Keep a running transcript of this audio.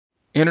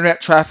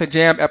Internet Traffic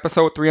Jam,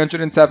 episode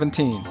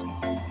 317.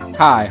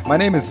 Hi, my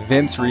name is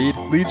Vince Reed,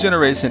 lead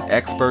generation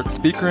expert,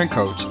 speaker, and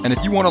coach. And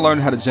if you want to learn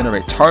how to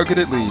generate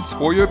targeted leads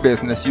for your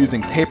business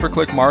using pay per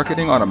click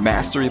marketing on a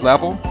mastery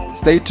level,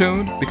 stay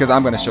tuned because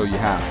I'm going to show you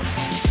how.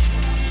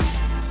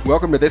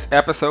 Welcome to this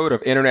episode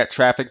of Internet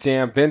Traffic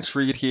Jam. Vince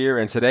Reed here,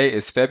 and today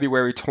is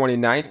February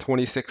 29th,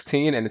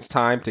 2016, and it's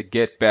time to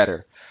get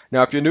better.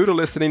 Now, if you're new to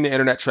listening to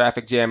Internet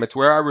Traffic Jam, it's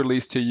where I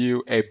release to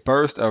you a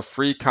burst of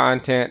free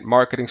content,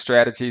 marketing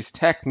strategies,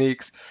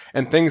 techniques,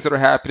 and things that are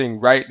happening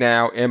right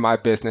now in my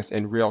business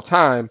in real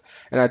time,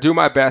 and I do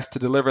my best to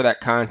deliver that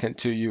content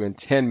to you in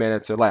 10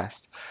 minutes or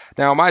less.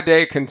 Now, my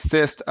day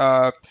consists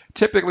of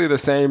typically the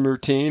same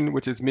routine,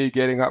 which is me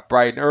getting up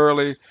bright and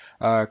early,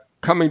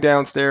 coming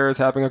downstairs,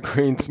 having a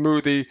green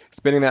smoothie,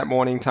 spending that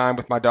morning time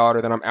with my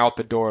daughter. Then I'm out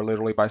the door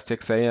literally by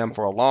 6 a.m.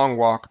 for a long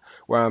walk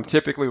where I'm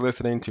typically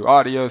listening to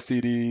audio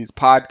CDs,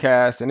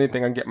 podcasts,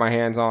 anything I can get my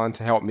hands on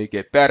to help me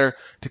get better,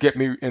 to get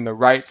me in the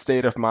right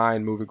state of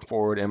mind moving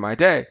forward in my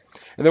day.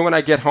 And then when I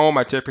get home,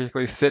 I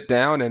typically sit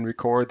down and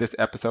record this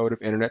episode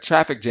of Internet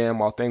Traffic Jam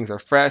while things are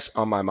fresh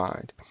on my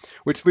mind.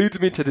 Which leads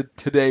me to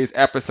today's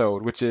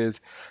episode, which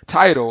is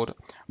titled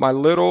My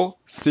Little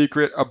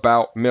Secret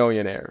About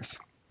Millionaires.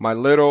 My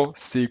little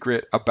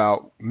secret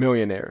about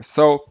millionaires.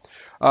 So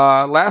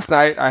last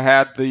night I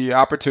had the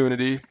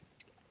opportunity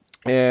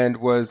and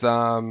was,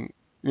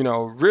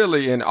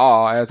 really in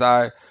awe as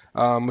I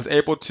was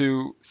able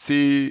to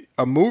see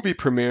a movie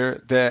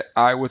premiere that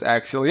I was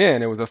actually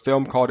in. It was a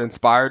film called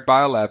Inspired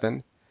by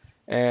 11.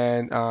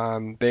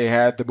 And they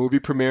had the movie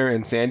premiere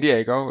in San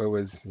Diego. It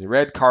was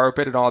red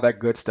carpet and all that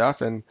good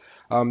stuff. And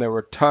there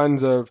were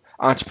tons of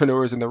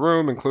entrepreneurs in the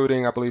room,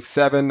 including, I believe,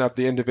 7 of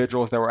the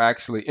individuals that were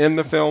actually in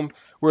the film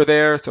were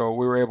there. So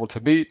we were able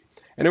to meet.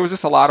 And it was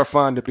just a lot of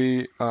fun to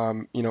be,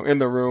 in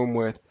the room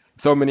with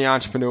so many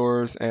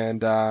entrepreneurs and,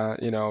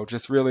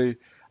 just really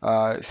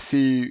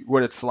see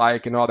what it's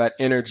like and all that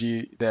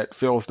energy that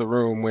fills the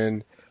room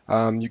when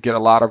you get a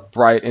lot of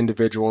bright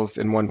individuals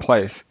in one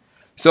place.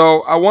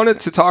 So I wanted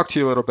to talk to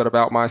you a little bit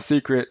about my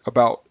secret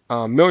about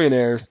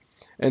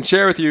millionaires and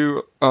share with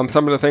you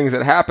some of the things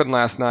that happened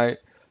last night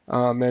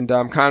and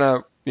kind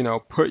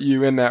of, put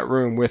you in that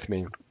room with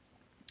me.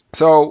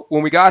 So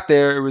when we got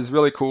there, it was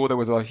really cool. There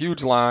was a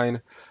huge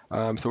line.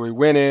 So we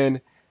went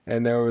in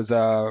and there was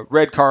a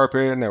red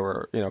carpet and there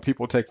were,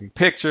 people taking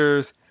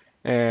pictures.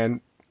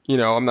 And,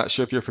 I'm not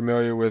sure if you're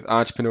familiar with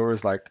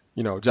entrepreneurs like,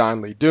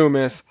 John Lee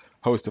Dumas,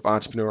 host of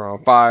Entrepreneur on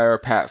Fire,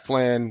 Pat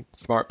Flynn,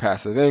 Smart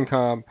Passive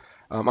Income,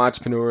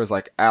 entrepreneurs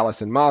like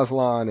Alison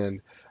Maslan,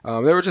 and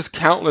there were just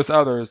countless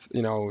others.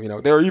 There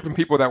were even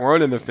people that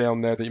weren't in the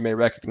film there that you may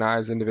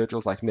recognize,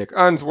 individuals like Nick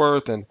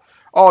Unsworth and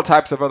all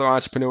types of other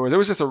entrepreneurs. It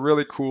was just a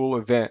really cool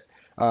event.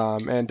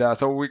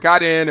 So we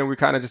got in and we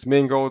kind of just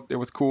mingled. It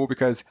was cool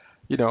because,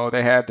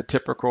 they had the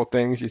typical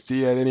things you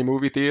see at any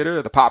movie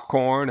theater, the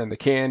popcorn and the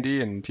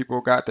candy, and people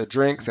got their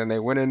drinks and they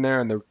went in there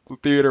and the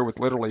theater was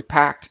literally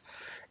packed.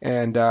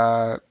 And,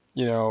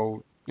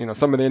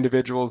 some of the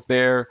individuals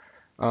there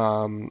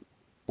um,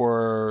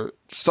 were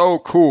so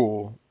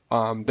cool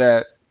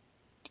that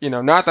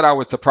not that I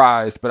was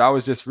surprised, but I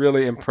was just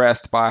really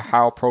impressed by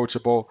how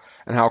approachable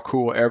and how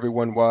cool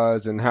everyone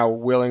was and how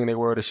willing they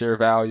were to share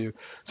value.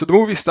 So the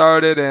movie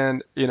started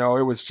and, it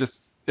was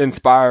just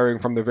inspiring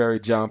from the very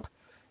jump.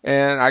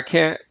 And I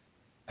can't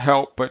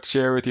help but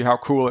share with you how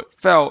cool it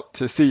felt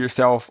to see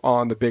yourself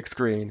on the big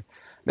screen.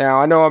 Now,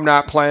 I know I'm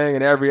not playing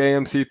in every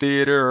AMC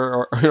theater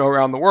or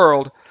around the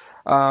world,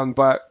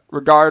 but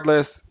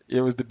regardless,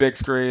 it was the big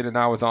screen and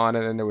I was on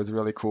it and it was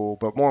really cool.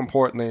 But more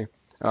importantly,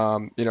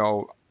 um, you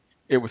know,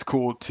 it was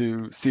cool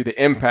to see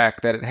the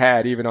impact that it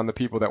had even on the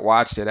people that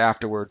watched it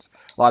afterwards.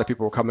 A lot of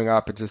people were coming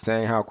up and just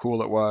saying how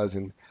cool it was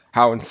and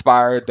how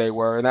inspired they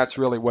were. And that's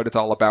really what it's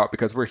all about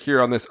because we're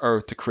here on this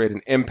earth to create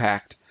an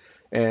impact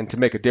and to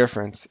make a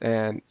difference.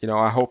 And,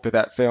 I hope that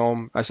that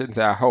film, I shouldn't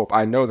say I hope,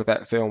 I know that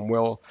that film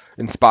will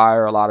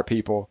inspire a lot of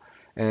people.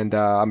 And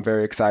I'm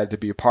very excited to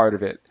be a part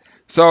of it.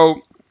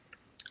 So,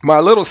 my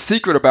little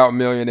secret about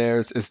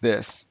millionaires is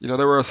this.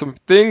 There were some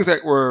things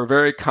that were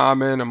very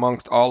common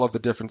amongst all of the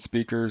different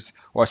speakers,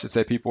 or I should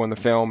say people in the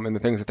film and the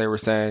things that they were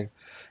saying.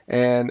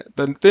 And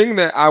the thing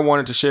that I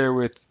wanted to share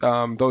with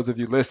those of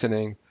you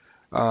listening,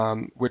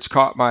 which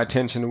caught my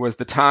attention, was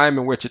the time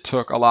in which it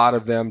took a lot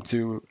of them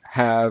to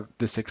have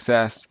the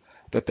success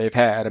that they've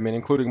had. I mean,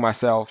 including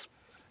myself.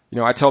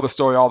 I tell the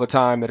story all the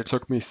time that it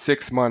took me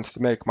 6 months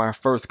to make my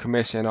first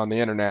commission on the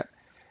internet.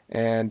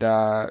 And,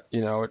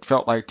 it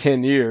felt like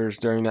 10 years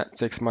during that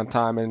 6 month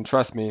time. And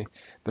trust me,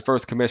 the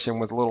first commission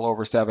was a little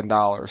over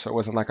 $7. So it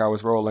wasn't like I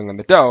was rolling in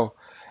the dough.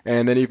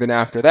 And then even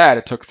after that,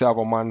 it took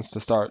several months to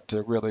start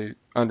to really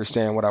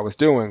understand what I was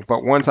doing.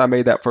 But once I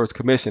made that first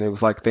commission, it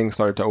was like things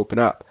started to open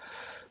up.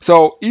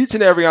 So each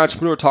and every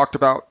entrepreneur talked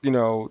about,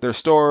 their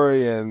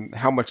story and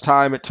how much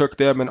time it took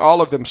them, and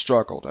all of them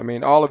struggled. I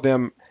mean, all of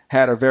them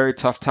had a very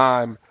tough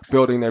time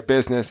building their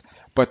business,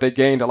 but they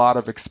gained a lot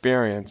of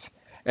experience.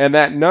 And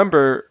that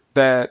number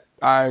that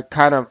I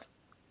kind of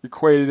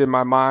equated in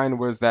my mind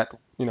was that,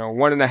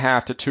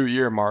 1.5 to 2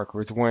 year mark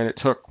was when it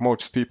took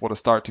most people to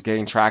start to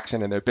gain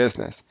traction in their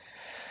business.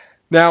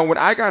 Now, when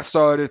I got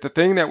started, the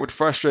thing that would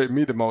frustrate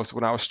me the most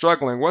when I was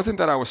struggling wasn't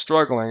that I was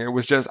struggling. It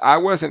was just I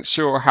wasn't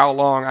sure how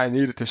long I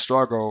needed to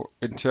struggle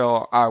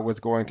until I was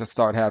going to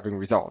start having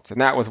results.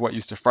 And that was what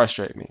used to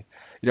frustrate me.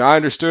 I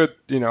understood,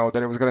 that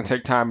it was going to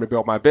take time to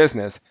build my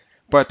business.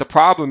 But the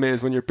problem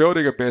is when you're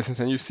building a business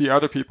and you see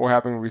other people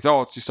having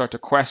results, you start to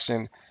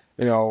question,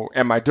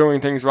 am I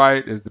doing things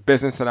right? Is the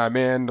business that I'm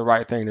in the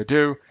right thing to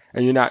do?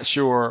 And you're not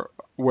sure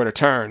where to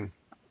turn.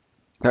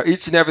 Now,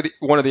 each and every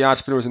one of the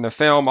entrepreneurs in the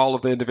film, all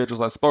of the individuals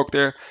that spoke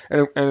there,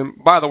 and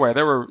by the way,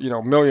 there were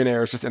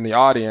millionaires just in the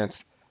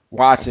audience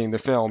watching the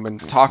film and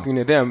talking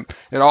to them.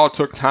 It all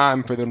took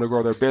time for them to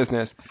grow their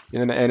business,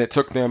 and it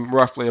took them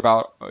roughly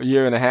about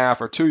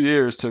 1.5 or 2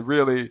 years to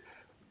really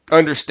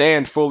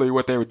understand fully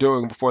what they were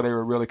doing before they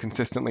were really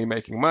consistently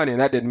making money.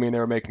 And that didn't mean they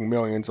were making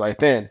millions right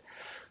then.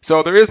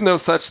 So there is no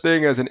such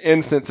thing as an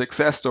instant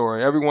success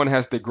story. Everyone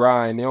has to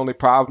grind. The only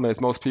problem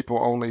is most people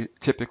only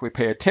typically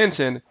pay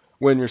attention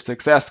when you're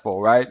successful,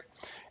 right?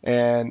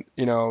 And,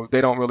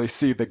 they don't really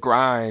see the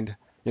grind.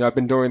 I've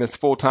been doing this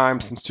full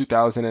time since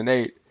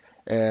 2008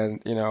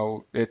 and,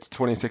 it's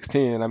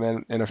 2016 and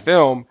I'm in a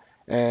film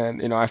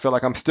and, I feel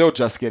like I'm still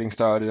just getting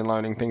started and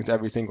learning things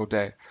every single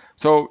day.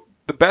 So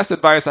the best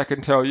advice I can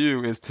tell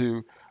you is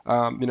to,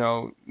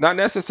 not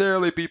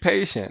necessarily be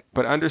patient,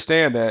 but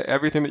understand that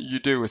everything that you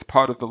do is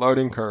part of the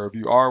learning curve.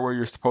 You are where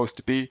you're supposed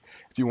to be.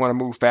 If you want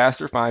to move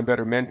faster, find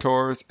better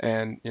mentors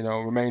and,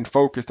 remain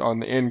focused on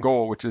the end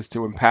goal, which is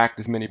to impact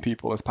as many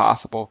people as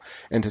possible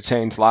and to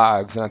change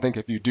lives. And I think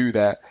if you do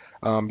that,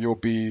 you'll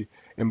be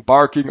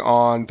embarking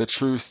on the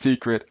true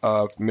secret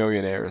of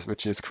millionaires,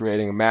 which is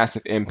creating a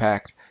massive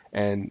impact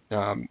and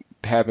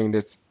having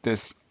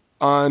this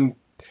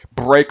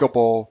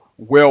unbreakable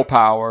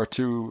willpower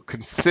to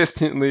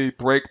consistently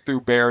break through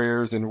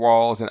barriers and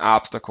walls and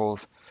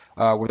obstacles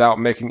without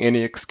making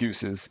any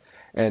excuses.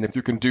 And if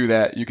you can do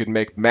that, you can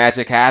make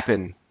magic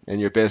happen in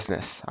your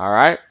business. All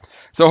right.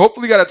 So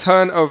hopefully you got a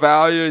ton of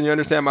value and you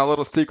understand my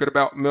little secret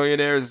about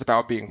millionaires. It's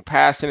about being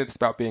passionate. It's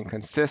about being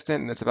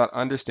consistent. And it's about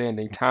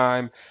understanding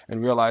time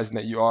and realizing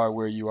that you are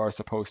where you are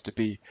supposed to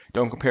be.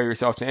 Don't compare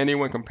yourself to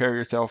anyone. Compare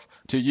yourself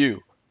to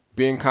you.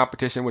 Be in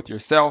competition with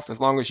yourself. As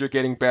long as you're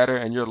getting better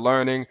and you're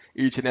learning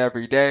each and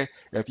every day,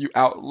 if you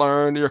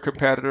outlearn your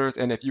competitors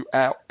and if you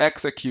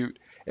out-execute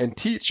and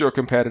teach your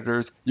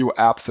competitors, you will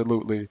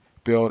absolutely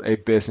build a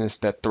business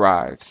that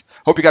thrives.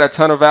 Hope you got a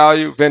ton of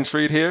value. Vince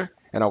Reed here,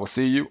 and I will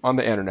see you on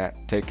the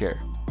internet. Take care.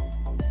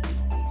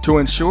 To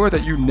ensure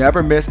that you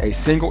never miss a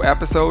single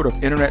episode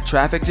of Internet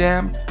Traffic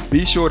Jam,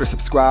 be sure to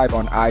subscribe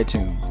on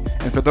iTunes.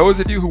 And for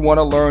those of you who want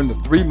to learn the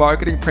 3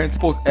 marketing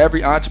principles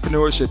every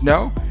entrepreneur should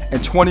know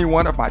and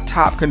 21 of my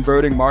top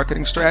converting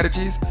marketing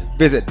strategies,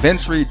 visit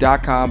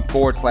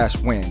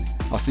vincereed.com/win.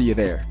 I'll see you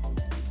there.